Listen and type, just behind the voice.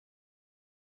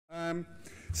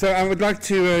So I would like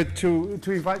to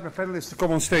invite my panelists to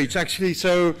come on stage. Actually,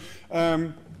 so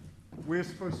we're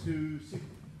supposed to sit.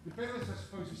 The panelists are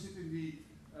supposed to sit in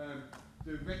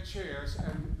the red chairs,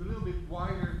 and the little bit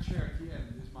wider chair at the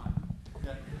end is mine.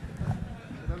 Yeah.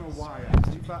 I don't know why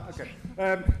actually, but okay.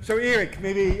 So Eric,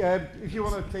 maybe if you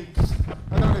want to take.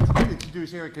 I don't have to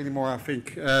introduce Eric anymore. I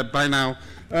think by now.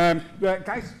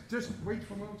 Guys, just wait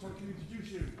for a moment so I can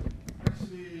introduce you.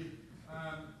 Actually,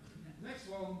 next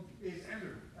one is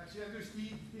Andrew. Actually, Andrew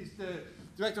Steed is the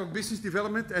Director of Business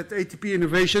Development at ATP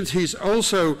Innovations. He's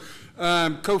also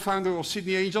co-founder of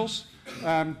Sydney Angels.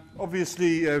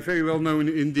 Obviously, very well known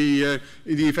in the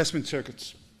investment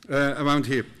circuits around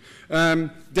here.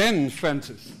 Then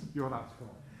Francis, you're allowed to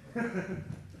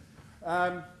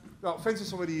come. Well,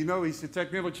 Francis already you know, he's the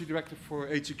Technology Director for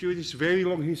Age Securities. Very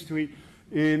long history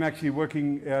in actually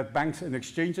working at banks and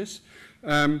exchanges.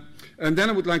 And then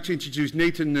I would like to introduce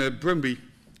Nathan Brumby,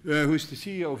 who is the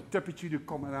CEO of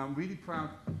Deputy.com, and I'm really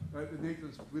proud that Nathan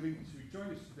is willing to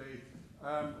join us today.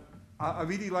 I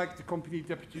really like the company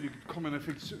Deputy.com, and I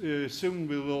think soon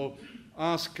we will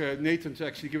ask Nathan to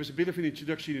actually give us a bit of an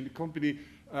introduction in the company.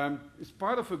 It's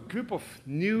part of a group of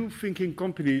new thinking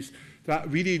companies that are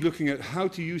really looking at how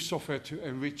to use software to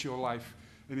enrich your life,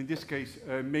 and in this case,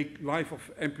 make life of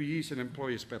employees and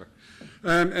employers better.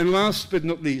 And last but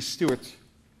not least, Stuart.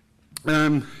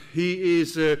 He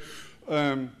is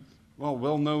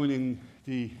well known in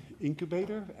the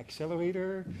incubator,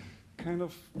 accelerator kind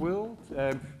of world,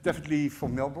 definitely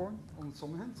from Melbourne on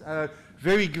some hand.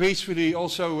 Very gracefully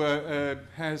also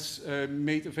has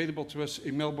made available to us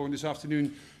in Melbourne this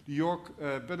afternoon the York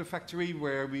Butter Factory,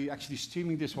 where we actually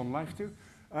streaming this one live to.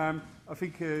 I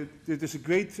think there's a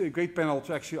great panel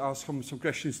to actually ask some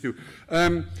questions to.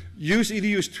 Either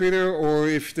use Twitter, or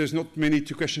if there's not many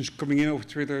questions coming in over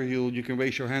Twitter, you can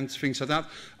raise your hands, things like that.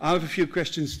 I have a few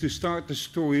questions to start the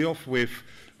story off with,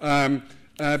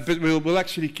 but we'll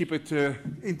actually keep it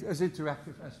as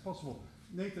interactive as possible.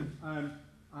 Nathan,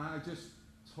 I just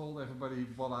told everybody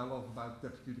what I love about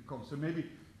Deputy.com, so maybe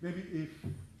if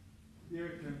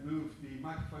Eric can move the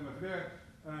microphone over there.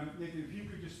 Nathan, if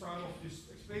you could just start off, just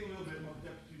explain a little bit what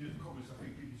Deputy.com is. I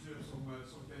think you deserve some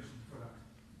attention for that.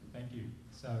 Thank you.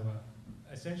 So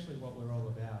essentially what we're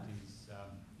all about is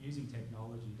using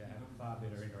technology to have a far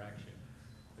better interaction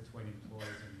between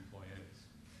employers and employers,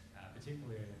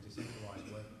 particularly in a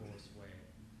decentralised workforce where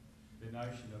the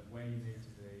notion of where you need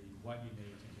to be, what you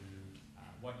need to do,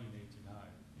 what you need to know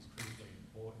is critically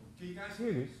important. Can you guys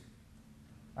hear this?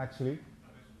 Actually?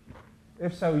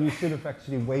 If so, you should have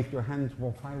actually waved your hand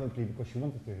more violently because you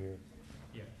wanted to hear it.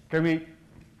 Yeah. Can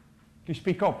you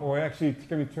speak up, or actually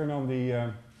can we turn on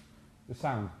the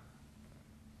sound?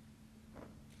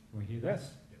 Can we hear that?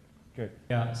 Yes. Good.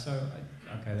 Yeah. So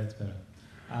okay, that's better.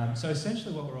 So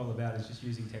essentially, what we're all about is just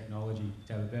using technology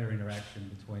to have a better interaction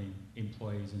between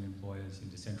employees and employers in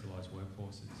decentralised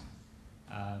workforces.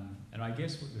 And I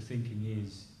guess what the thinking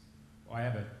is, I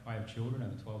have children. I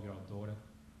have a 12-year-old daughter.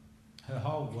 Her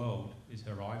whole world is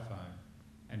her iPhone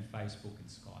and Facebook and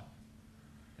Skype.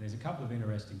 And there's a couple of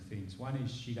interesting things. One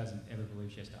is she doesn't ever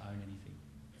believe she has to own anything,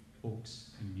 books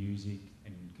and music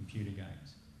and computer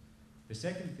games. The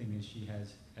second thing is she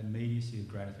has immediacy of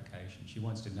gratification. She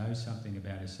wants to know something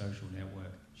about her social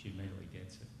network, she immediately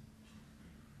gets it.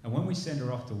 And when we send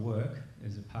her off to work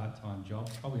as a part-time job,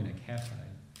 probably in a cafe,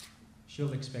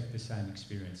 she'll expect the same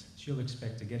experience. She'll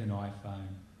expect to get an iPhone,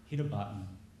 hit a button,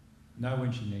 know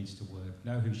when she needs to work,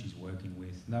 know who she's working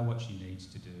with, know what she needs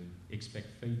to do, expect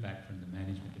feedback from the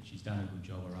management that she's done a good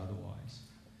job or otherwise,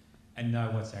 and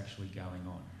know what's actually going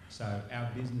on. So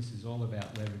our business is all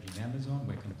about leveraging Amazon.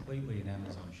 We're completely an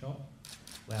Amazon shop,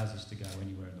 allows us to go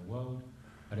anywhere in the world,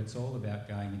 but it's all about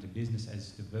going into business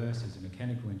as diverse as a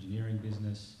mechanical engineering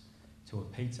business, to a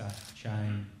pizza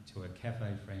chain, to a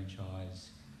cafe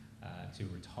franchise, to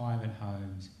retirement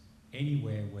homes,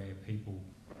 anywhere where people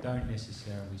don't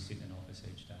necessarily sit in an office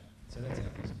each day. So that's our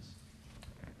business.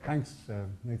 Thanks,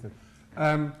 Nathan.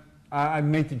 I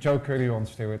made the joke earlier on,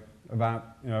 Stuart,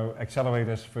 about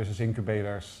accelerators versus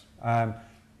incubators.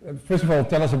 First of all,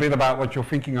 tell us a bit about what your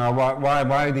thinking are. Why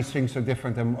are these things so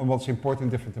different, and what's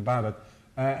important different about it?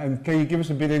 And can you give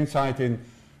us a bit of insight in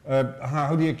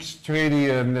how the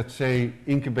Australian, let's say,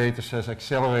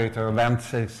 incubator/accelerator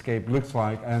landscape looks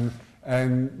like,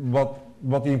 and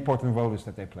what the important role is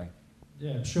that they play?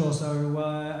 Yeah, sure. So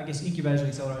I guess incubators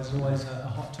and accelerators is always a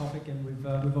hot topic, and we've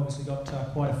obviously got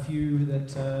quite a few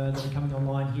that are coming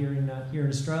online here in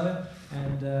Australia,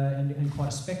 and quite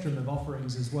a spectrum of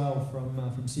offerings as well,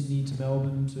 from Sydney to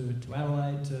Melbourne to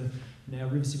Adelaide to now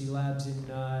River City Labs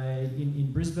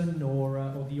in Brisbane,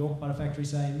 or the York Butter Factory,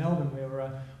 say, in Melbourne,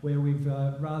 where we've,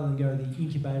 rather than go the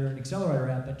incubator and accelerator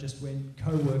route, but just went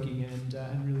co-working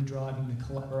and really driving the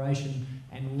collaboration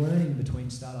and learning between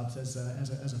startups as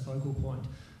a focal point.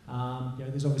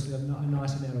 There's obviously a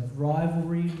nice amount of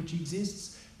rivalry which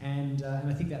exists, and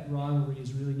I think that rivalry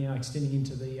is really now extending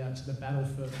into the battle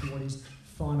for what is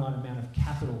finite amount of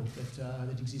capital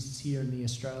that exists here in the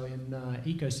Australian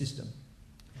ecosystem.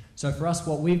 So for us,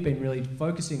 what we've been really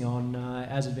focusing on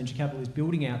as a venture capital is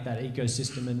building out that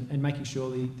ecosystem and making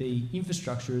sure the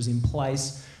infrastructure is in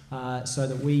place so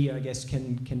that we, I guess,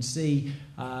 can see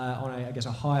on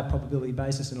a higher probability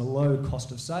basis and a low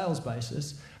cost of sales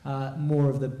basis more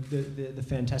of the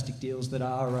fantastic deals that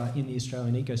are in the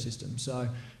Australian ecosystem. So,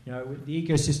 the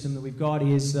ecosystem that we've got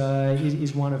is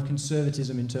one of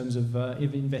conservatism in terms of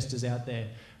investors out there.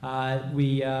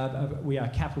 We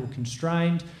are capital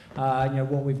constrained.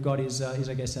 What we've got is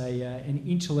I guess an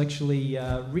intellectually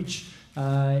rich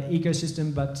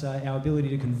ecosystem, but our ability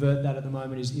to convert that at the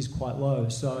moment is quite low.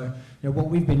 So what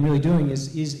we've been really doing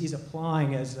is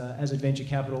applying as a venture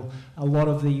capital a lot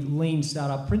of the lean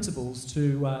startup principles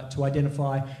to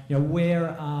identify where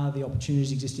are the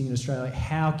opportunities existing in Australia,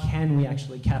 how can we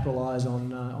actually capitalise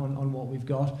on what we've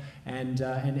got, and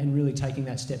really taking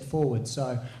that step forward.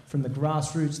 So from the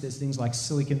grassroots, there's things like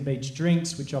Silicon Beach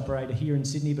Drinks, which operate here in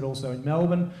Sydney but also in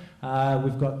Melbourne.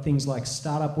 We've got things like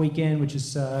Startup Weekend, which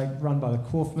is run by the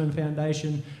Kaufman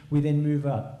Foundation. We then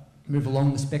move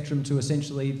along the spectrum to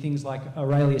essentially things like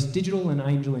Aurelius Digital, an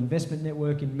angel investment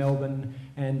network in Melbourne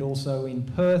and also in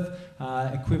Perth,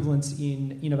 equivalents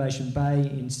in Innovation Bay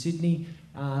in Sydney,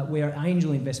 where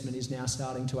angel investment is now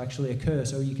starting to actually occur.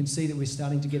 So you can see that we're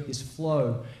starting to get this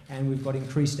flow, and we've got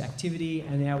increased activity,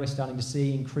 and now we're starting to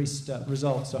see increased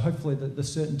results. So hopefully the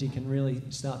certainty can really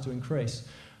start to increase.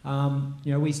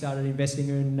 We started investing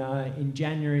in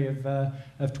January of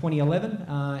 2011,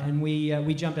 and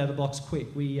we jumped out of the blocks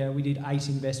quick. We did 8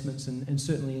 investments, and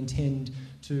certainly intend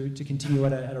to continue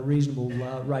at a reasonable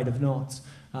rate of knots.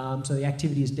 So the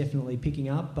activity is definitely picking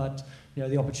up, but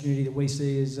the opportunity that we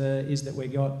see is that we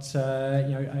got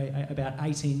about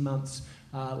 18 months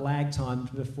lag time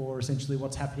before essentially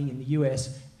what's happening in the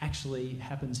US actually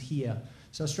happens here.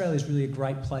 So Australia is really a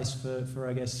great place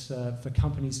for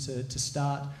companies to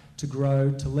start, to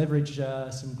grow, to leverage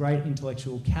some great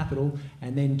intellectual capital,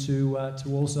 and then to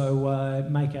also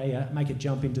make a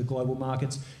jump into global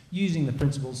markets using the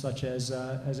principles such as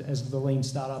the lean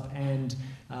startup and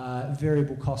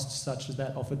variable costs such as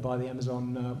that offered by the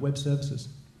Amazon Web Services.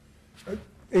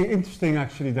 Interesting,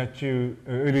 actually, that you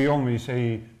early on when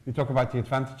you talk about the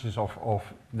advantages of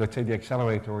let's say the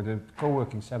accelerator or the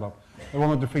co-working setup. And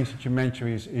one of the things that you mentioned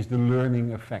is the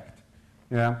learning effect.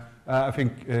 Yeah, I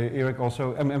think Eric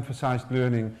also emphasized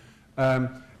learning.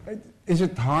 Is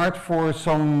it hard for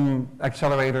some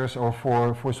accelerators or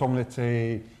for some, let's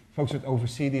say, folks that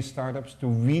oversee these startups to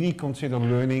really consider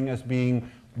learning as being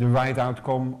the right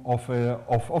outcome of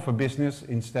a business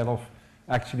instead of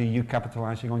actually you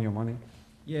capitalizing on your money?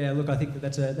 Yeah, look, I think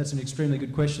that's an extremely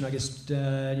good question. I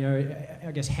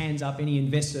guess hands up any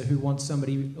investor who wants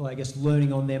somebody,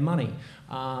 learning on their money.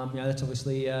 That's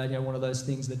obviously one of those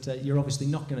things that you're obviously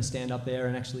not going to stand up there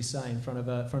and actually say in front of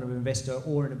an investor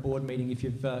or in a board meeting if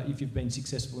you've been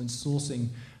successful in sourcing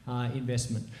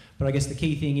investment. But I guess the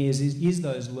key thing is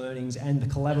those learnings and the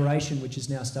collaboration which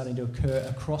is now starting to occur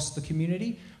across the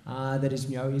community. That is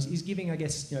giving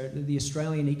the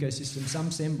Australian ecosystem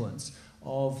some semblance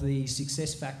of the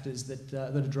success factors that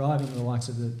are driving the likes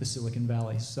of the Silicon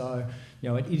Valley. So,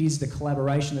 it is the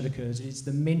collaboration that occurs. It's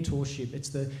the mentorship. It's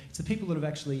the people that have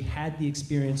actually had the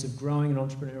experience of growing an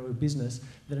entrepreneurial business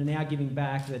that are now giving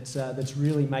back. That's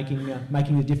really making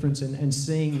the difference and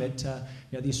seeing that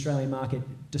the Australian market,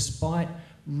 despite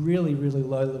really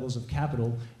low levels of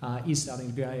capital, is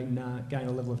starting to gain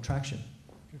a level of traction.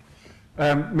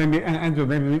 Maybe Andrew,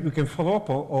 maybe we can follow up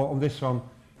on this one.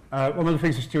 One of the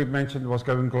things that Stuart mentioned was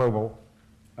going global.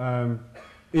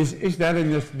 Is that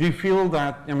do you feel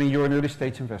that, you're an early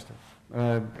stage investor,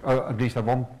 or at least at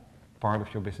one part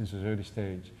of your business is early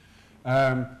stage.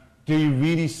 Do you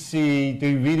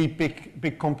really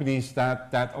pick companies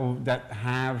that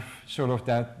have sort of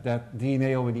that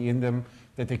DNA already in them,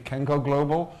 that they can go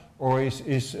global, or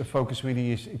is a focus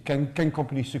really can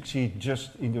companies succeed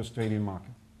just in the Australian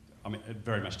market? It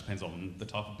very much depends on the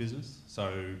type of business.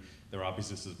 So there are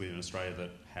businesses within Australia that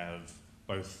have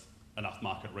both enough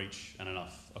market reach and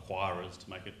enough acquirers to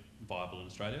make it viable in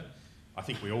Australia. I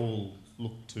think we all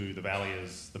look to the Valley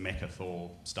as the mecca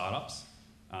for startups.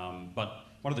 But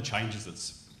one of the changes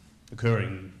that's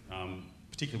occurring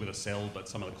particularly with a sell, but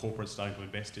some of the corporates starting to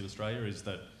invest in Australia, is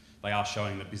that they are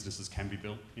showing that businesses can be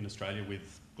built in Australia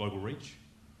with global reach.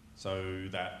 So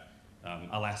that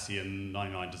Alassian,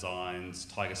 99 Designs,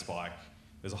 Tiger Spike,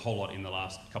 there's a whole lot in the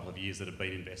last couple of years that have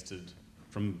been invested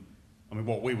from, I mean,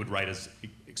 what we would rate as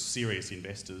serious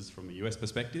investors from a US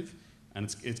perspective,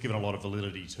 and it's given a lot of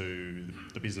validity to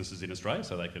the businesses in Australia,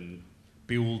 so they can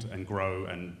build and grow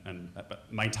and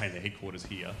maintain their headquarters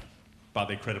here, but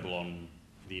they're credible on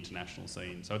the international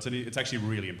scene. So it's actually a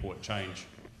really important change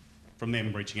from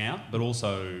them reaching out, but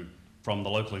also from the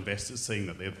local investors seeing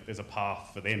that there's a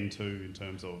path for them too in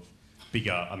terms of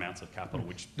bigger amounts of capital.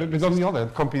 Which but on the other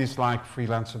hand, companies like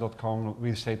freelancer.com,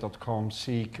 realestate.com,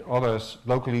 Seek, others,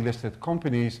 locally listed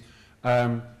companies,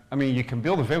 I mean, you can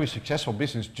build a very successful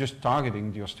business just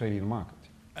targeting the Australian market.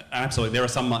 Absolutely. There are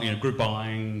some, group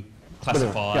buying,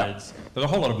 classifieds. There are a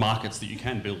whole lot of markets that you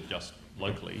can build just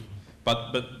locally.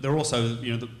 But there are also,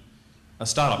 a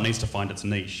startup needs to find its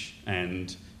niche,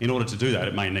 and in order to do that,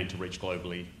 it may need to reach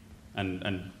globally.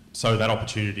 And so that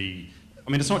opportunity,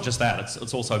 I mean, it's not just that,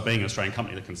 it's also being an Australian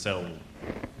company that can sell.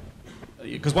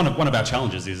 Because one of our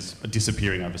challenges is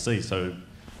disappearing overseas. So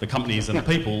the companies and the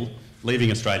people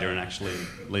leaving Australia and actually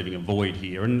leaving a void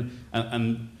here.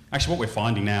 And actually what we're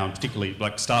finding now, and particularly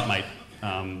like StartMate,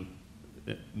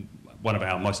 one of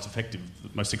our most effective,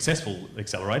 most successful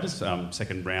accelerators,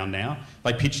 second round now,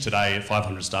 they pitched today at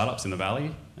 500 startups in the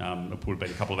Valley. It would have been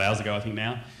a couple of hours ago, I think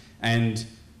now. And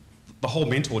the whole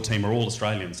mentor team are all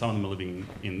Australians. Some of them are living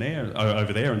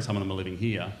over there, and some of them are living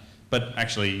here. But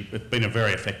actually, it's been a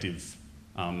very effective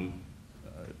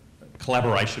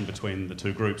collaboration between the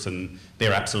two groups, and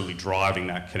they're absolutely driving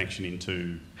that connection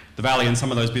into the Valley. And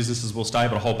some of those businesses will stay,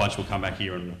 but a whole bunch will come back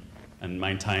here and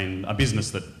maintain a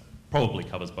business that probably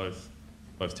covers both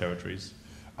territories.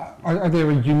 Are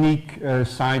there unique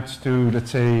sides to,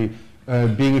 let's say,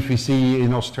 being a VC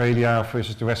in Australia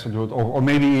versus the rest of the world, or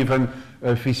maybe even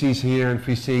VCs here and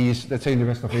VCs, let's say, in the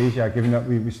rest of Asia, given that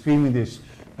we're streaming this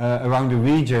around the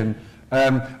region?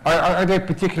 Are there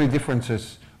particular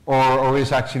differences, or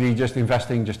is actually just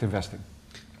investing?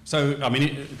 So, I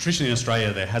mean, traditionally in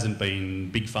Australia, there hasn't been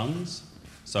big funds.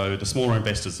 So the smaller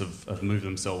investors have moved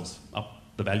themselves up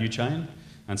the value chain.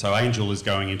 And so Angel is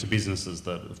going into businesses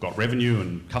that have got revenue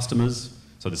and customers.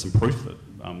 So there's some proof that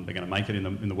they're going to make it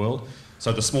in the world.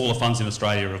 So the smaller funds in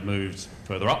Australia have moved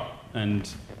further up and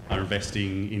are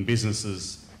investing in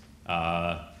businesses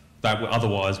that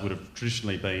otherwise would have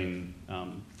traditionally been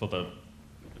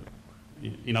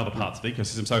in other parts of the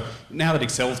ecosystem. So now that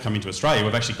Excel's come into Australia,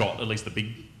 we've actually got at least the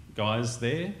big guys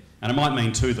there. And it might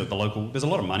mean too that there's a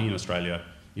lot of money in Australia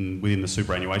within the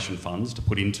superannuation funds to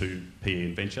put into PE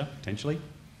and venture, potentially.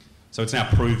 So it's now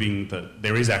proving that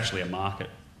there is actually a market,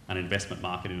 an investment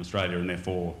market in Australia, and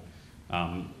therefore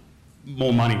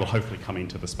more money will hopefully come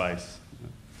into the space.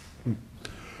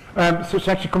 So it's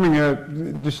actually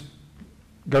coming, just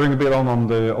going a bit on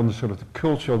the sort of the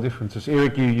cultural differences.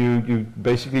 Eric, you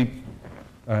basically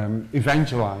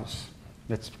evangelize,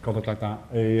 let's call it like that,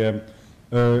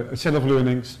 a set of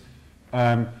learnings.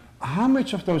 How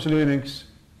much of those learnings,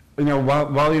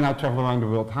 while you now travel around the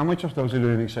world, how much of those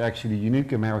learnings are actually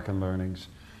unique American learnings?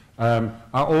 Are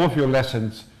all of your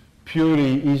lessons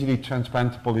purely easily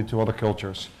transplantable into other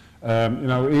cultures?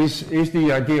 Is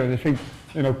the idea, and I think,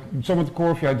 some of the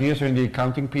core of your ideas are in the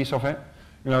accounting piece of it.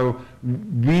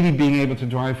 Really being able to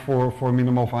drive for a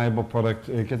minimal viable product,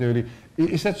 get early.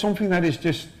 Is that something that is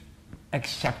just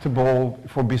acceptable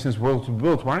for business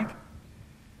worldwide?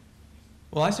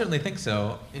 Well, I certainly think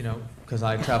so, because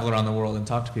I travel around the world and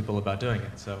talk to people about doing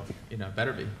it, so,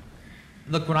 better be.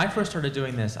 Look, when I first started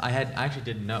doing this, I actually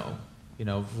didn't know.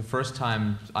 The first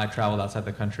time I traveled outside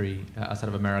the country, outside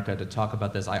of America, to talk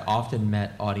about this, I often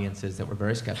met audiences that were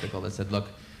very skeptical, that said, look,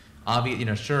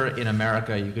 sure, in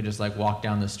America, you could just walk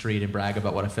down the street and brag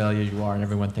about what a failure you are and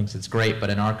everyone thinks it's great, but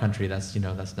in our country, that's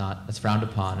frowned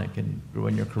upon. It can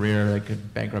ruin your career, it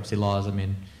could bankruptcy laws. I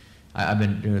mean, I've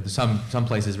been, some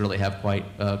places really have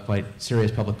quite serious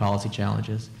public policy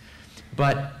challenges.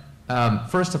 But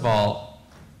first of all,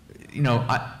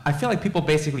 I feel like people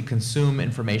basically consume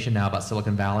information now about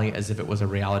Silicon Valley as if it was a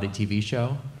reality TV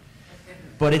show.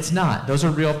 But it's not. Those are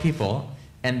real people,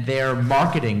 and they're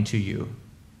marketing to you.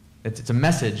 It's a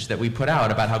message that we put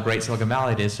out about how great Silicon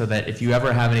Valley is, so that if you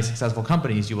ever have any successful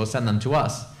companies, you will send them to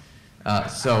us.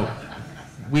 Listen,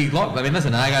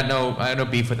 I got no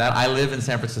beef with that. I live in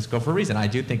San Francisco for a reason. I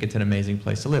do think it's an amazing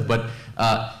place to live, but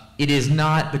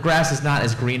the grass is not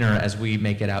as greener as we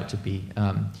make it out to be.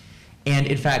 And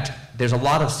in fact, there's a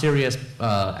lot of serious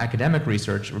academic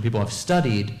research where people have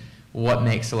studied what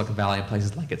makes Silicon Valley and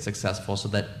places like it successful so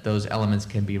that those elements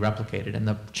can be replicated. And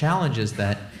the challenge is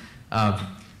that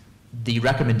the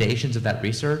recommendations of that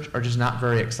research are just not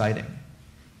very exciting.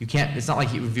 You can't, it's not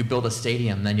like if you build a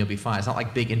stadium, then you'll be fine. It's not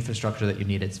like big infrastructure that you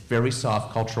need. It's very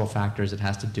soft cultural factors. It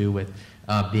has to do with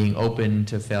being open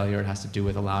to failure. It has to do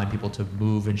with allowing people to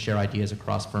move and share ideas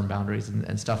across firm boundaries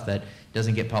and stuff that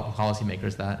doesn't get public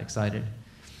policymakers that excited.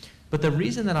 But the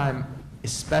reason that I'm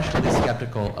especially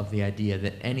skeptical of the idea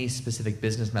that any specific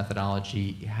business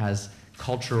methodology has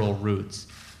cultural roots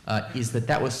is that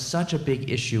that was such a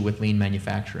big issue with lean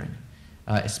manufacturing.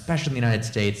 Especially in the United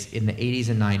States, in the 80s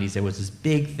and 90s, there was this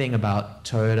big thing about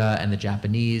Toyota and the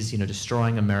Japanese,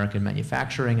 destroying American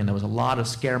manufacturing, and there was a lot of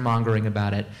scaremongering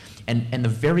about it. And the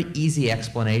very easy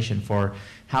explanation for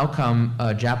how come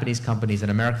Japanese companies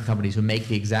and American companies who make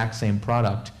the exact same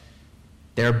product,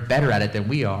 they're better at it than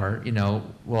we are.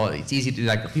 Well, it's easy to,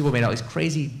 like, people made all these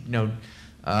crazy,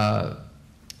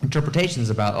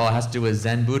 interpretations about, it has to do with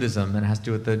Zen Buddhism and it has to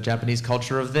do with the Japanese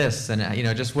culture of this, and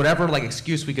just whatever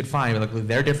excuse we could find. Like,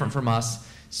 they're different from us,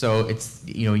 so it's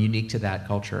unique to that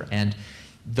culture. And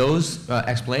those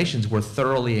explanations were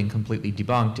thoroughly and completely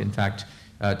debunked. In fact,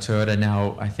 Toyota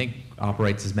now, I think,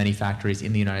 operates as many factories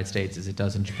in the United States as it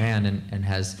does in Japan, and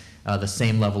has the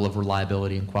same level of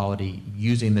reliability and quality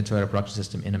using the Toyota production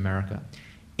system in America.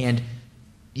 And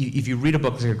if you read a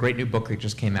book, there's a great new book that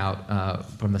just came out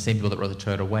from the same people that wrote The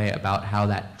Toyota Way about how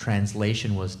that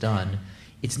translation was done.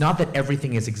 It's not that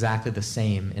everything is exactly the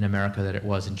same in America that it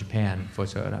was in Japan for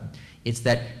Toyota. It's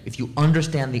that if you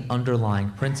understand the underlying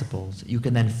principles, you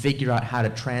can then figure out how to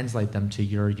translate them to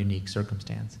your unique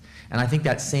circumstance. And I think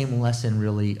that same lesson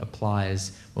really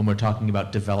applies when we're talking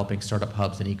about developing startup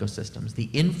hubs and ecosystems. The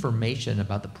information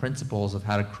about the principles of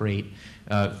how to create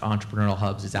entrepreneurial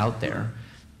hubs is out there,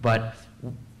 but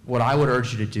what I would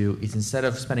urge you to do is, instead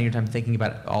of spending your time thinking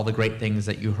about all the great things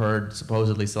that you heard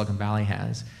supposedly Silicon Valley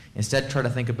has, instead try to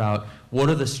think about what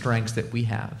are the strengths that we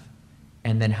have,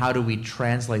 and then how do we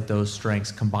translate those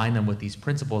strengths, combine them with these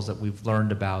principles that we've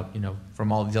learned about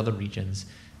from all these other regions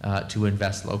to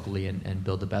invest locally and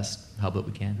build the best hub that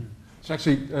we can. So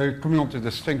actually, coming on to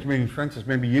the strength, maybe Francis,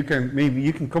 maybe you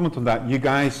can comment on that. You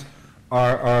guys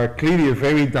are clearly a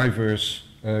very diverse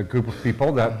group of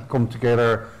people that come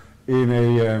together in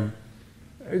a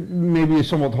maybe a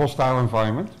somewhat hostile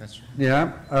environment. That's right.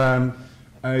 Yeah,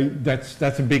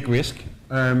 that's a big risk.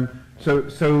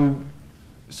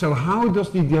 So how does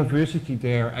the diversity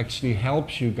there actually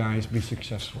helps you guys be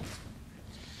successful?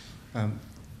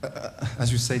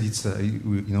 As you said, it's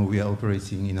we are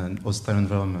operating in an hostile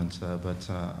environment, but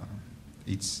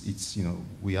it's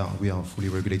we are a fully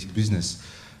regulated business,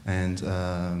 and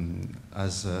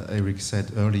as Eric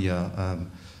said earlier.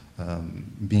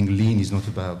 Being lean is not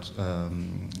about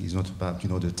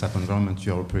the type of environment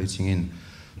you are operating in.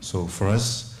 So for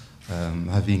us,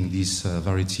 having this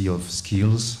variety of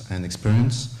skills and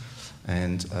experience,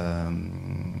 and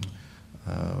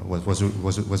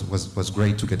was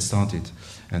great to get started.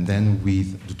 And then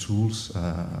with the tools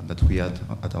that we had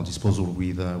at our disposal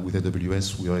with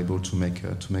AWS, we were able to make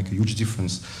a huge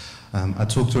difference. I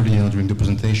talked earlier during the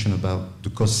presentation about the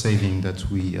cost saving that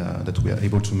we are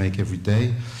able to make every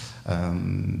day.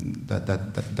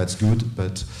 That's good,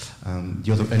 but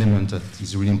the other element that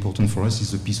is really important for us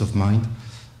is the peace of mind,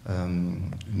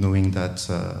 knowing that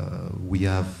we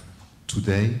have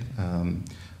today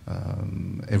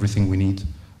everything we need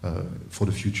for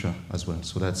the future as well.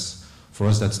 So for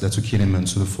us that's a key element.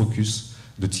 So the focus,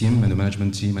 the team and the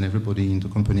management team and everybody in the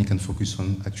company can focus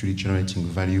on actually generating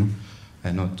value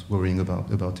and not worrying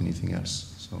about anything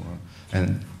else. So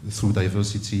and through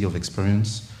diversity of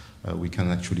experience, we can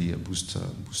actually boost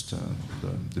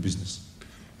the business.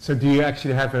 So do you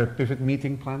actually have a pivot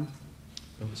meeting planned?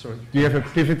 Oh, sorry? Do you have a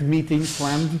pivot meeting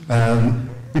planned?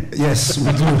 Yes,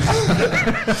 we do.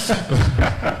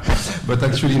 But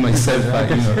actually myself,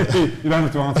 You don't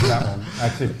have to answer that one,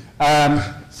 actually.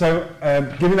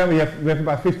 Given that we have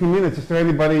about 15 minutes, is there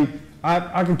anybody,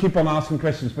 I can keep on asking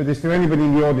questions, but is there anybody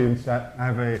in the audience that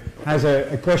has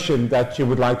a question that you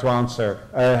would like to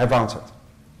have answered?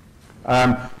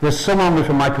 There's someone with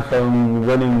a microphone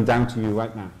running down to you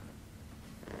right now.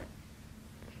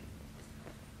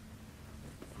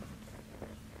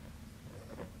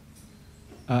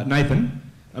 Nathan,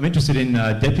 I'm interested in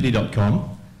deputy.com.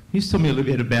 Can you just tell me a little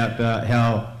bit about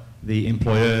how the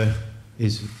employer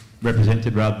is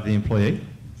represented rather than the employee?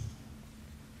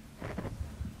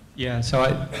 Yeah, so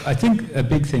I think a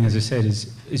big thing, as I said,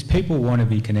 is people want to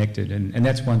be connected, and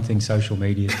that's one thing social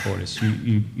media has taught us.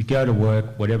 You go to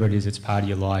work, whatever it is, it's part of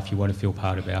your life, you want to feel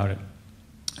part about it.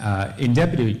 In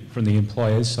Deputy, from the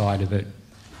employer's side of it,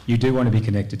 you do want to be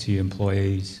connected to your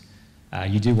employees.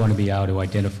 You do want to be able to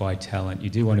identify talent. You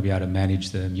do want to be able to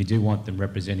manage them. You do want them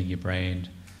representing your brand,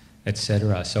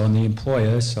 etc. So on the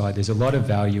employer side, there's a lot of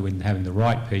value in having the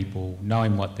right people,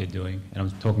 knowing what they're doing, and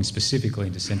I'm talking specifically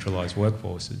in decentralised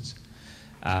workforces,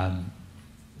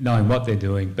 knowing what they're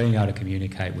doing, being able to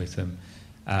communicate with them,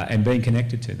 and being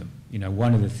connected to them. You know,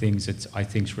 one of the things that I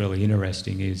think is really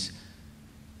interesting is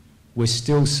we're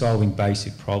still solving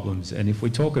basic problems, and if we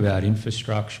talk about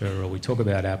infrastructure or we talk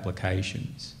about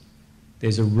applications,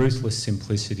 there's a ruthless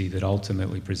simplicity that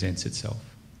ultimately presents itself.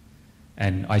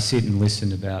 And I sit and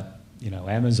listen about, you know,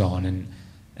 Amazon,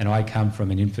 and I come from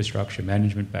an infrastructure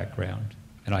management background,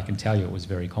 and I can tell you it was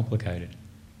very complicated.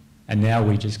 And now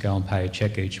we just go and pay a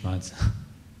check each month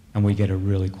and we get a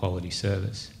really quality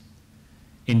service.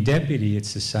 In Deputy,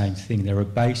 it's the same thing. There are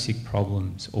basic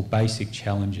problems or basic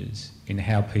challenges in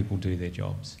how people do their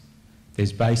jobs.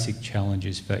 There's basic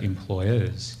challenges for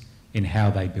employers in how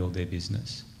they build their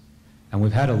business. And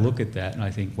we've had a look at that, and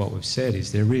I think what we've said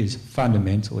is there is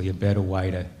fundamentally a better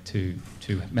way to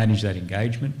manage that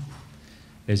engagement.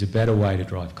 There's a better way to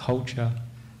drive culture.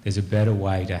 There's a better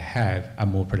way to have a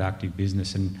more productive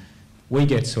business. And we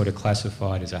get sort of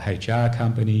classified as a HR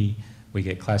company. We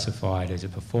get classified as a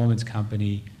performance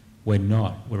company. We're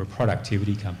not. We're a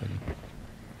productivity company.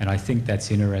 And I think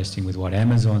that's interesting with what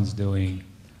Amazon's doing,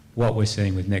 what we're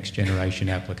seeing with next generation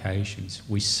applications.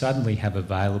 We suddenly have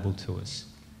available to us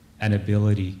an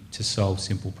ability to solve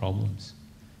simple problems.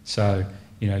 So,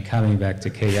 you know, coming back to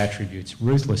key attributes,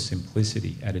 ruthless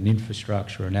simplicity at an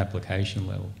infrastructure and application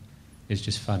level is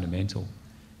just fundamental.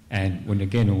 And when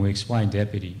we explain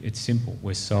Deputy, it's simple.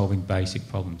 We're solving basic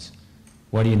problems.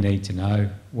 What do you need to know?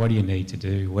 What do you need to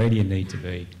do? Where do you need to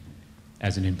be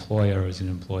as an employer or as an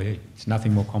employee? It's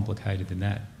nothing more complicated than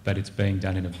that, but it's being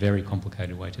done in a very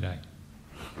complicated way today.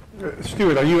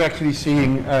 Stuart, are you actually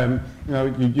seeing,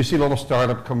 you see a lot of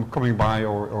startup coming by,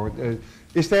 or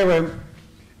is there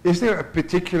a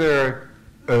particular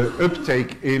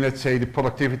uptake in, let's say, the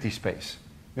productivity space?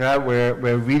 Yeah, where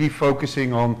we're really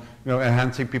focusing on,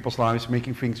 enhancing people's lives,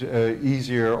 making things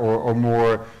easier or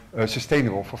more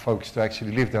sustainable for folks to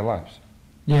actually live their lives.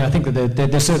 Yeah, I think that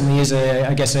there certainly is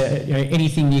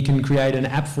anything you can create an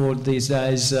app for these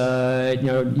days, they're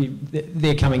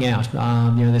coming out.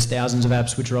 There's thousands of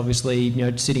apps which are obviously,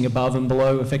 sitting above and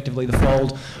below effectively the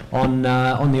fold on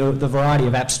the variety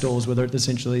of app stores, whether it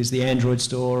essentially is the Android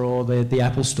store or the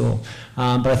Apple store.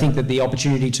 But I think that the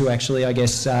opportunity to actually,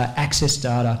 access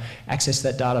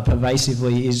that data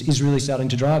pervasively is really starting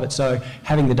to drive it. So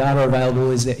having the data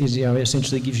available is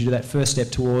essentially gives you that first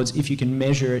step towards, if you can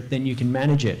measure it, then you can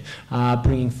manage it,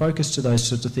 bringing focus to those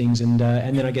sorts of things, and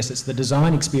then I guess it's the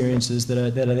design experiences that are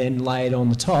then laid on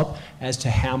the top as to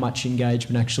how much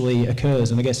engagement actually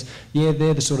occurs. And I guess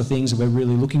they're the sort of things that we're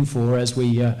really looking for as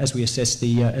we assess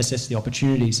the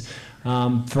opportunities.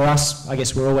 For us, I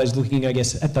guess we're always looking,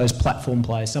 at those platform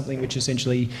plays, something which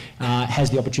essentially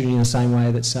has the opportunity in the same way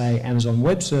that, say, Amazon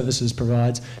Web Services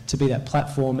provides, to be that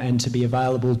platform and to be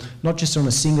available not just on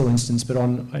a single instance, but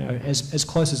on as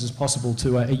close as possible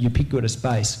to a ubiquitous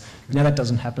base. Now that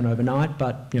doesn't happen overnight,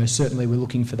 but certainly we're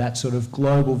looking for that sort of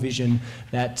global vision,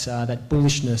 that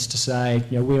bullishness to say,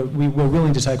 we're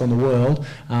willing to take on the world.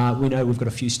 We know we've got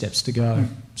a few steps to go.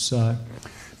 So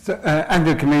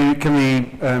Andrew, can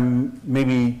we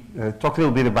maybe talk a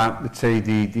little bit about, let's say,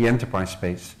 the enterprise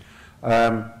space?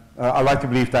 I like to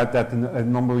believe that a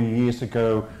number of years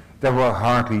ago there were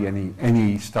hardly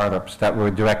any startups that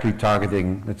were directly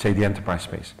targeting, let's say, the enterprise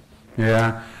space.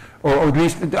 Yeah. Or at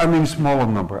least, a smaller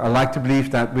number. I like to believe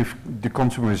that with the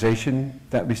consumerization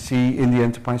that we see in the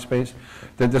enterprise space,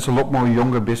 that there's a lot more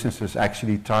younger businesses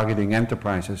actually targeting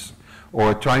enterprises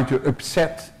or trying to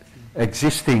upset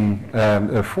existing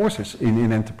forces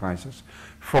in enterprises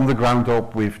from the ground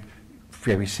up with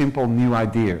very simple new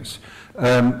ideas.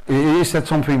 Is that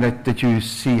something that you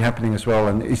see happening as well,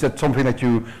 and is that something that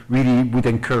you really would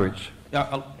encourage?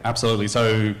 Yeah, absolutely.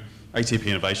 So ATP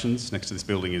Innovations, next to this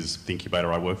building, is the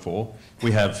incubator I work for.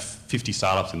 We have 50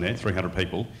 startups in there, 300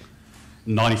 people.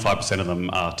 95% of them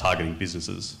are targeting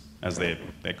businesses as their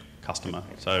customer.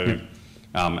 So,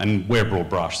 and we're broad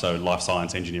brush, so life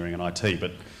science, engineering and IT.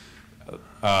 But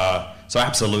so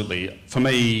absolutely, for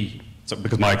me,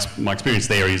 because my experience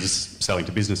there is selling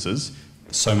to businesses,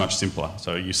 so much simpler.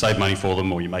 So you save money for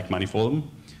them or you make money for them.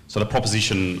 So the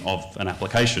proposition of an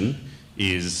application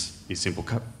is simple.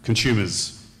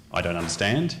 Consumers, I don't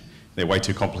understand. They're way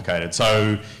too complicated.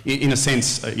 So, in a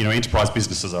sense, enterprise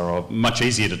businesses are much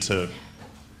easier to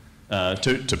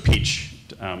pitch.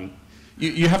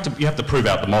 You have to prove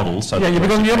out the model. So yeah, but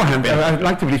on the other hand, I'd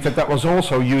like to believe that was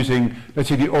also using, let's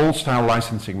say, the old style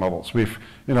licensing models with,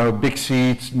 big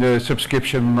seats, the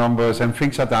subscription numbers and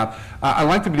things like that. I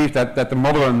like to believe that the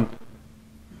modern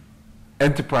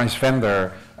enterprise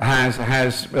vendor has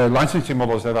licensing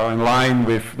models that are in line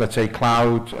with, let's say,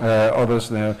 cloud, others,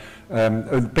 a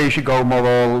pay-as-you-go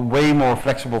model, way more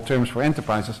flexible terms for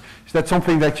enterprises. Is that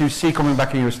something that you see coming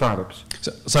back in your startups?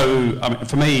 So I mean,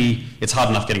 for me, it's hard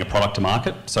enough getting a product to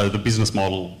market. So the business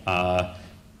model,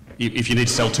 if you need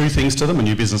to sell two things to them, a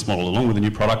new business model along with a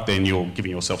new product, then you're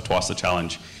giving yourself twice the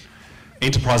challenge.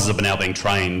 Enterprises are now being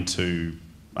trained to,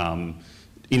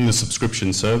 in the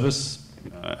subscription service,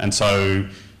 and so,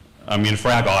 I mean, for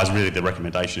our guys, really the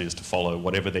recommendation is to follow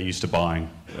whatever they're used to buying.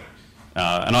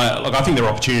 And I think there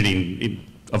are opportunity in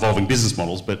evolving business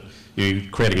models, but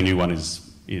creating a new one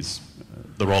is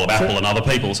the role of Apple and other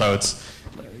people. So it's,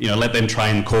 let them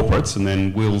train corporates, and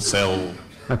then we'll sell.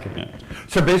 Okay.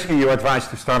 So basically, your advice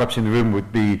to startups in the room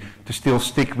would be to still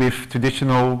stick with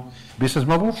traditional business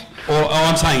models? All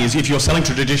I'm saying is, if you're selling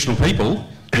to traditional people,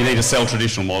 you need to sell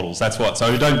traditional models. That's what.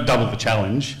 So don't double the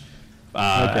challenge.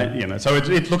 Okay. So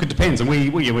it depends, and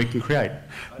we can create.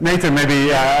 Nathan,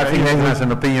 maybe I think Nathan has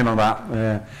an opinion on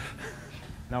that.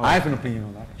 No, I have an opinion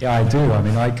on that. Yeah, I do. I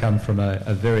mean, I come from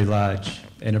a very large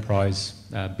enterprise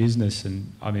business,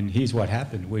 and I mean, here's what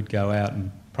happened. We'd go out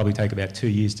and probably take about 2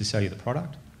 years to sell you the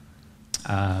product.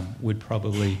 Would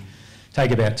probably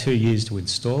take about 2 years to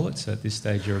install it. So at this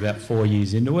stage, you're about 4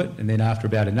 years into it, and then after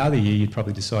about another year, you'd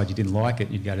probably decide you didn't like it,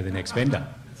 and you'd go to the next vendor.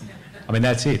 I mean,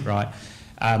 that's it, right?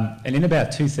 And in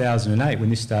about 2008,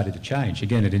 when this started to change,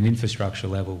 again at an infrastructure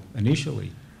level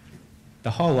initially,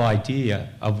 the whole idea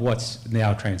of what's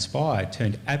now transpired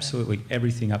turned absolutely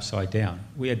everything upside down.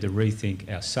 We had to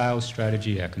rethink our sales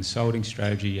strategy, our consulting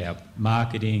strategy, our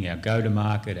marketing, our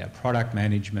go-to-market, our product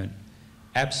management,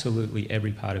 absolutely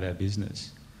every part of our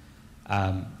business.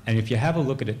 And if you have a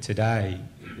look at it today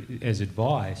as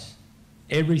advice,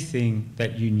 everything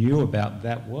that you knew about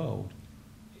that world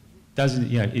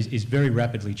is very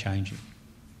rapidly changing.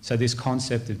 So this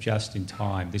concept of just in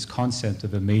time, this concept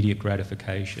of immediate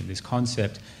gratification, this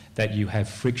concept that you have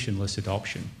frictionless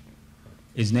adoption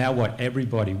is now what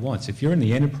everybody wants. If you're in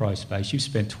the enterprise space, you've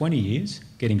spent 20 years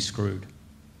getting screwed,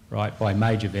 right, by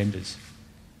major vendors.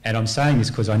 And I'm saying this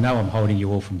because I know I'm holding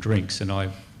you all from drinks and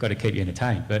I've got to keep you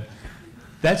entertained, but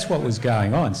that's what was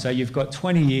going on. So you've got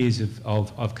 20 years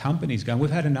of companies going,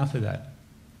 we've had enough of that.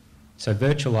 So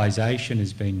virtualization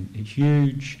has been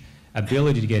huge.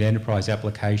 Ability to get enterprise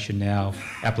applications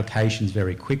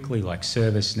very quickly, like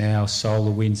ServiceNow,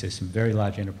 SolarWinds. There's some very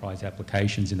large enterprise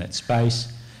applications in that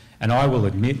space. And I will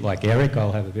admit, like Eric,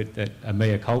 I'll have a bit that a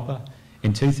mea culpa.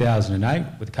 In 2008,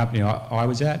 with the company I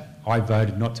was at, I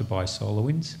voted not to buy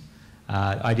SolarWinds.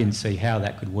 I didn't see how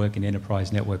that could work in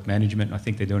enterprise network management. I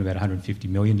think they're doing about 150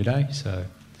 million today, so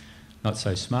not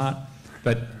so smart.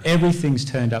 But everything's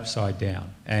turned upside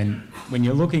down. And when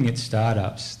you're looking at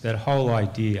startups, that whole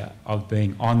idea of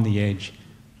being on the edge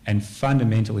and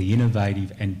fundamentally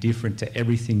innovative and different to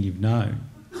everything you've known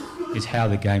is how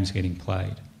the game's getting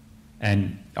played.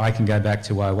 And I can go back to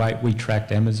 2008. We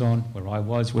tracked Amazon, where I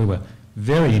was. We were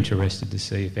very interested to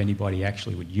see if anybody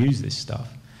actually would use this stuff.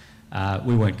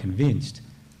 We weren't convinced.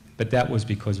 But that was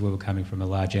because we were coming from a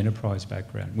large enterprise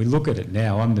background. We look at it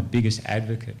now. I'm the biggest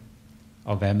advocate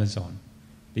of Amazon,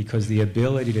 because the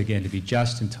ability to, again, to be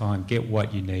just in time, get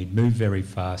what you need, move very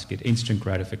fast, get instant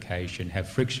gratification, have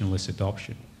frictionless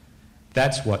adoption.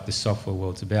 That's what the software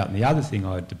world's about. And the other thing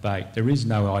I would debate, there is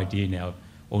no idea now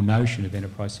or notion of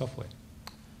enterprise software.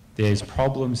 There's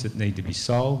problems that need to be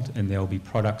solved, and there'll be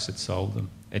products that solve them.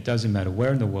 It doesn't matter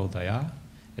where in the world they are.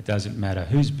 It doesn't matter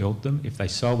who's built them. If they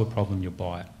solve a problem, you'll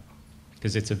buy it,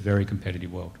 because it's a very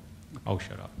competitive world. I'll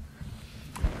shut up.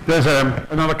 There's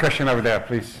another question over there.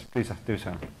 Please do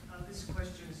so. This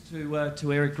question is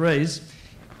to Eric Ries.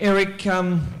 Eric,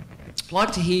 I'd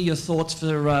like to hear your thoughts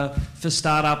for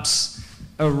startups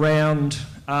around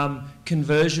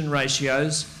conversion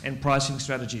ratios and pricing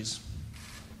strategies.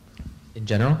 In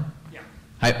general? Yeah.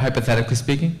 Hypothetically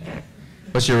speaking?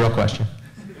 What's your real question?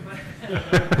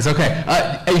 It's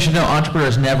okay. You should know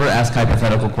entrepreneurs never ask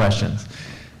hypothetical questions.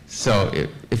 So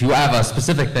if you have a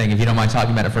specific thing, if you don't mind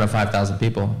talking about it in front of 5,000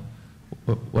 people,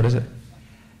 what is it?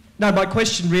 No, my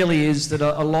question really is that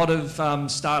a lot of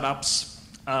startups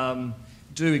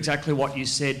do exactly what you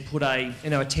said, put a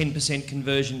 10%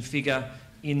 conversion figure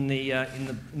in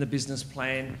the business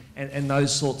plan and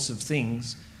those sorts of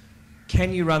things.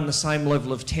 Can you run the same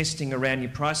level of testing around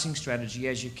your pricing strategy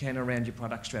as you can around your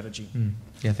product strategy?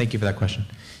 Yeah, thank you for that question.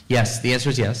 Yes, the answer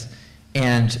is yes.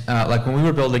 And like when we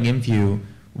were building InView,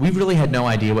 we really had no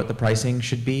idea what the pricing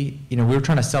should be. We were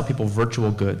trying to sell people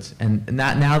virtual goods, and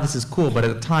now this is cool, but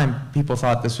at the time people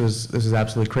thought this was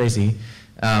absolutely crazy.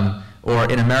 Or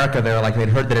in America, they'd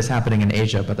heard that it's happening in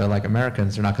Asia, but they're like,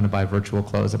 Americans are not going to buy virtual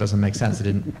clothes. That doesn't make sense. They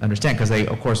didn't understand, because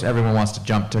of course, everyone wants to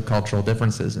jump to cultural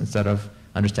differences instead of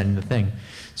understanding the thing.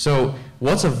 So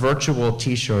what's a virtual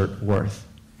T-shirt worth?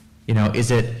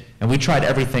 Is it, and we tried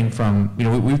everything from,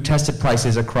 we've tested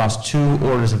prices across 2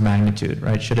 orders of magnitude,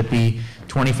 right? Should it be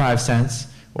 25 cents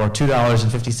or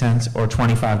 $2.50 or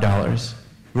 $25?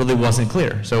 Really wasn't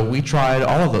clear. So we tried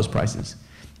all of those prices.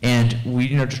 And we,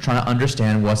 just trying to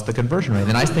understand what's the conversion rate.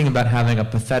 The nice thing about having a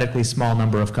pathetically small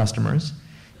number of customers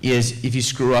is if you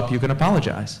screw up, you can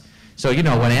apologize. So, when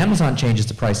Amazon changes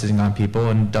the pricing on people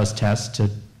and does tests to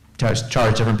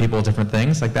charge different people different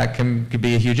things, like that could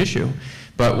be a huge issue.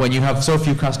 But when you have so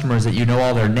few customers that you know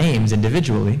all their names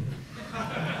individually,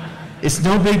 it's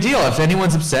no big deal. If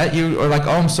anyone's upset, you are like,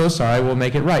 oh, I'm so sorry, we'll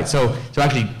make it right. So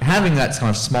actually having that kind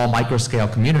of small micro-scale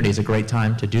community is a great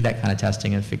time to do that kind of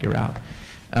testing and figure out.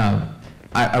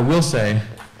 I will say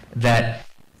that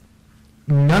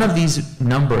none of these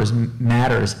numbers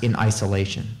matters in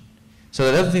isolation. So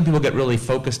the other thing people get really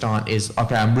focused on is,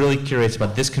 okay, I'm really curious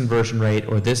about this conversion rate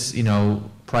or this,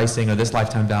 pricing or this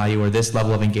lifetime value or this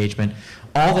level of engagement.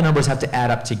 All the numbers have to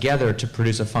add up together to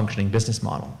produce a functioning business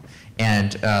model,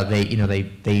 and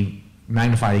they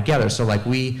magnify together. So like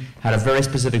we had a very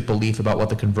specific belief about what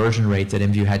the conversion rates at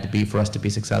InView had to be for us to be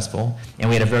successful, and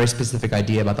we had a very specific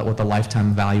idea about what the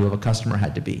lifetime value of a customer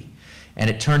had to be. And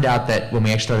it turned out that when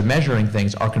we actually started measuring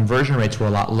things, our conversion rates were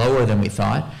a lot lower than we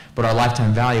thought, but our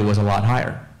lifetime value was a lot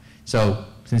higher. So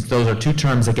since those are 2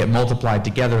 terms that get multiplied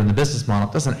together in the business model,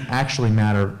 it doesn't actually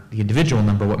matter the individual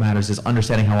number. What matters is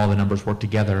understanding how all the numbers work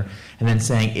together and then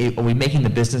saying, are we making the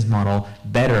business model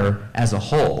better as a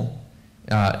whole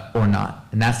or not?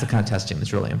 And that's the kind of testing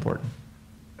that's really important.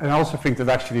 And I also think that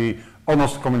actually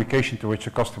honest communication towards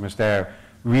your customers there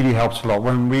really helps a lot.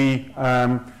 When we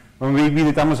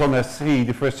did Amazon S3,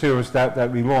 the first service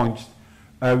that we launched,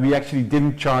 we actually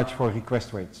didn't charge for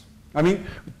request rates. I mean,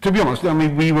 to be honest,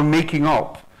 we were making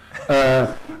up. We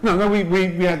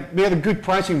had a good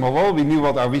pricing model. We knew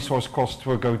what our resource costs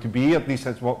were going to be. At least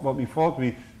that's what we thought.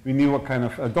 We knew what kind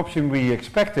of adoption we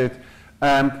expected.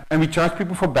 And we charged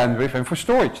people for bandwidth and for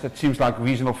storage. That seems like a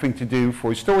reasonable thing to do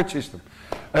for a storage system.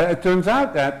 It turns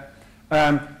out that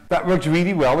that works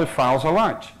really well if files are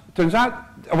large. It turns out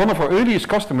one of our earliest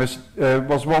customers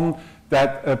was one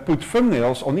that put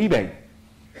thumbnails on eBay.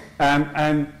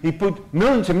 And he put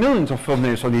millions and millions of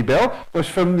thumbnails on eBay. Those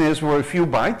thumbnails were a few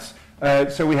bytes.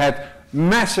 So we had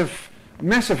massive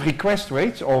request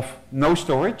rates of no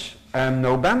storage and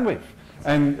no bandwidth.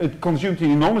 And it consumed an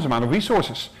enormous amount of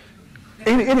resources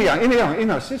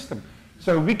in our system.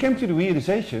 So we came to the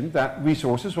realization that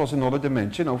resources was another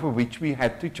dimension over which we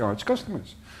had to charge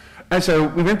customers. And so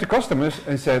we went to customers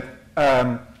and said,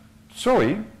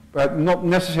 sorry, but not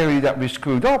necessarily that we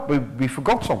screwed up, but we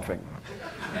forgot something.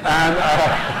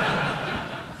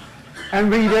 And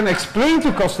we then explained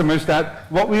to customers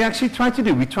that what we actually tried to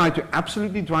do, we tried to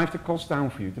absolutely drive the cost down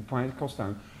for you, to drive the cost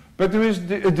down. But there is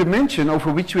a dimension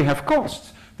over which we have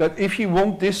costs, that if you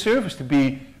want this service to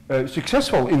be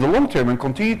successful in the long term and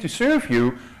continue to serve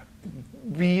you,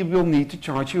 we will need to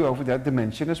charge you over that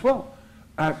dimension as well.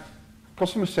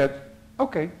 Customers said,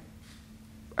 okay.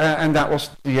 And that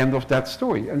was the end of that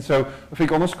story. And so I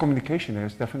think honest communication there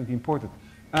is definitely important.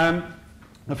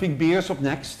 I think beer's up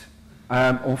next,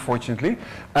 unfortunately.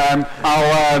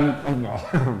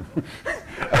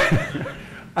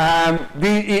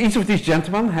 Each of these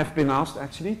gentlemen have been asked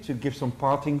actually to give some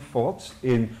parting thoughts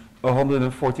in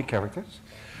 140 characters.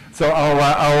 So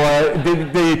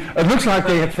it looks like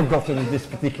they had forgotten this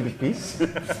particular piece.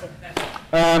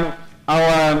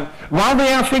 While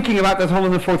they are thinking about that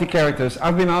 140 characters,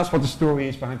 I've been asked what the story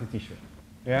is behind the t-shirt.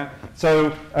 Yeah.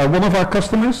 So one of our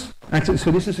customers, actually, so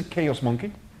this is a Chaos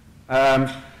Monkey.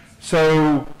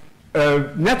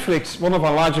 Netflix, one of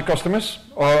our larger customers,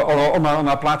 on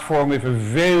our platform with a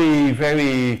very,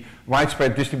 very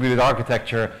widespread distributed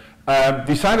architecture,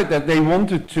 decided that they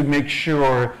wanted to make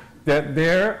sure that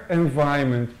their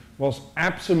environment was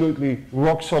absolutely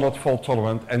rock solid fault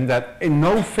tolerant and that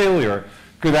no failure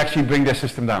could actually bring their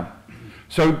system down.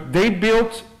 So they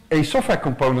built a software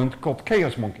component called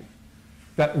Chaos Monkey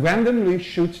that randomly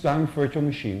shoots down virtual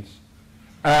machines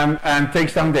and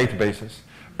takes down databases.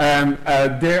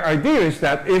 Their idea is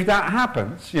that if that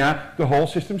happens, the whole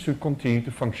system should continue to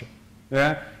function.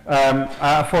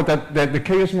 I thought that the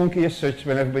Chaos Monkey as such,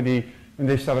 when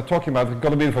they started talking about it,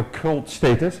 got a bit of a cult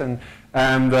status, and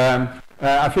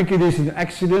I think it is an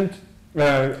excellent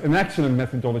an excellent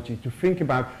methodology to think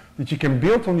about that you can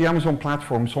build on the Amazon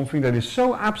platform something that is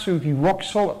so absolutely rock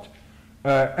solid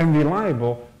and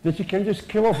reliable that you can just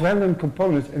kill off random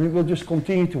components and it will just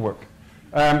continue to work.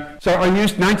 So I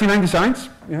used 99 Designs,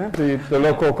 the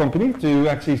local company, to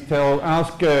actually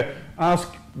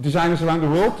ask designers around the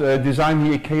world, design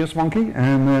me a chaos monkey,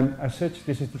 and as such,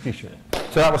 this is the t-shirt.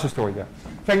 So that was the story there.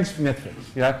 Thanks, Netflix.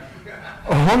 Yeah,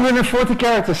 140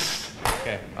 characters.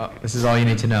 Okay. This is all you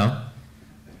need to know.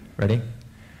 Ready?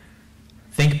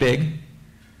 Think big,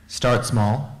 start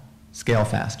small, scale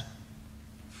fast.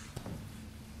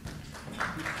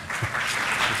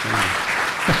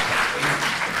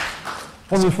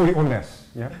 140 or less.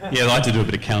 Yeah. Yeah, I like to do a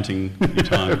bit of counting a few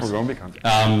times.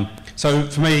 So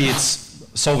for me, it's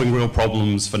solving real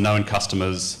problems for known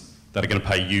customers that are going to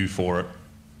pay you for it.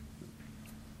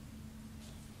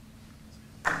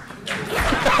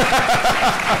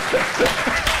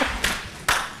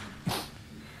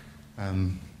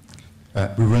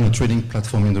 We run a trading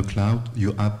platform in the cloud.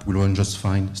 Your app will run just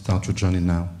fine. Start your journey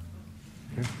now.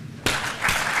 Okay.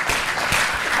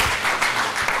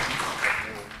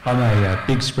 I'm a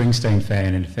big Springsteen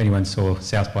fan, and if anyone saw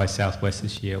South by Southwest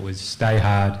this year, it was stay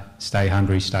hard, stay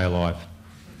hungry, stay alive.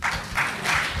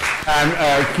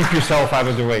 And keep yourself out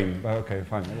of the rain. Okay,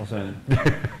 fine. That was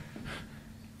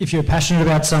If you're passionate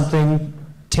about something,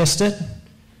 test it,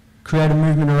 create a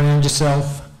movement around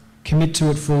yourself, commit to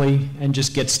it fully, and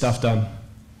just get stuff done.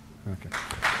 Okay.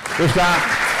 With that,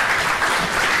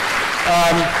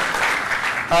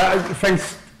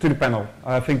 thanks to the panel.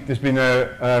 I think there's been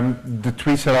the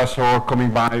tweets that I saw coming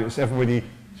by. Everybody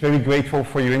is very grateful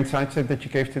for your insights that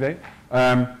you gave today.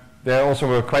 There also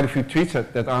were quite a few tweets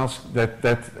that asked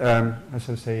as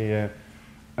I say,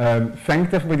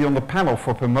 thanked everybody on the panel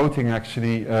for promoting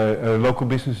actually local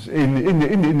businesses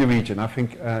in the region. I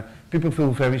think people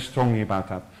feel very strongly about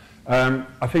that.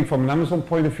 I think from an Amazon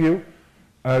point of view,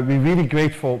 we're really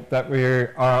grateful that we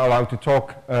are allowed to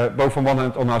talk both on one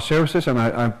hand on our services, and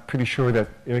I'm pretty sure that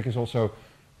Eric is also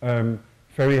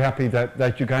very happy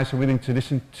that you guys are willing to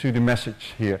listen to the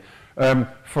message here.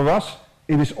 For us,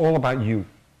 it is all about you.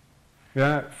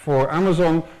 Yeah, for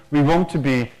Amazon, we want to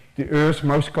be the Earth's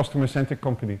most customer-centric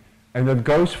company, and that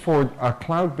goes for our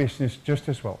cloud business just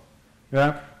as well.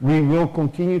 Yeah, we will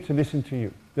continue to listen to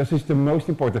you. This is the most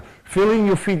important. Fill in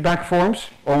your feedback forms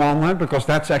online, because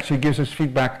that actually gives us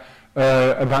feedback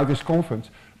about this conference.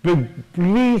 But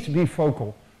please be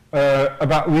vocal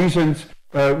about reasons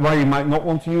why you might not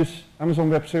want to use Amazon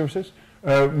Web Services.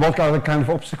 What are the kind of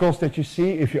obstacles that you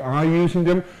see if you are using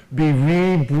them? Be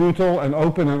really brutal and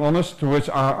open and honest towards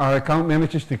our account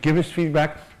managers to give us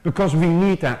feedback, because we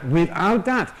need that. Without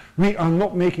that, we are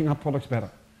not making our products better.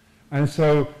 And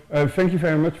so thank you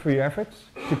very much for your efforts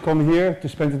to come here, to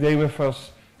spend the day with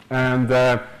us, and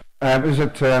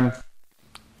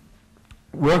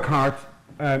work hard,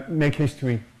 make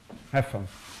history, have fun.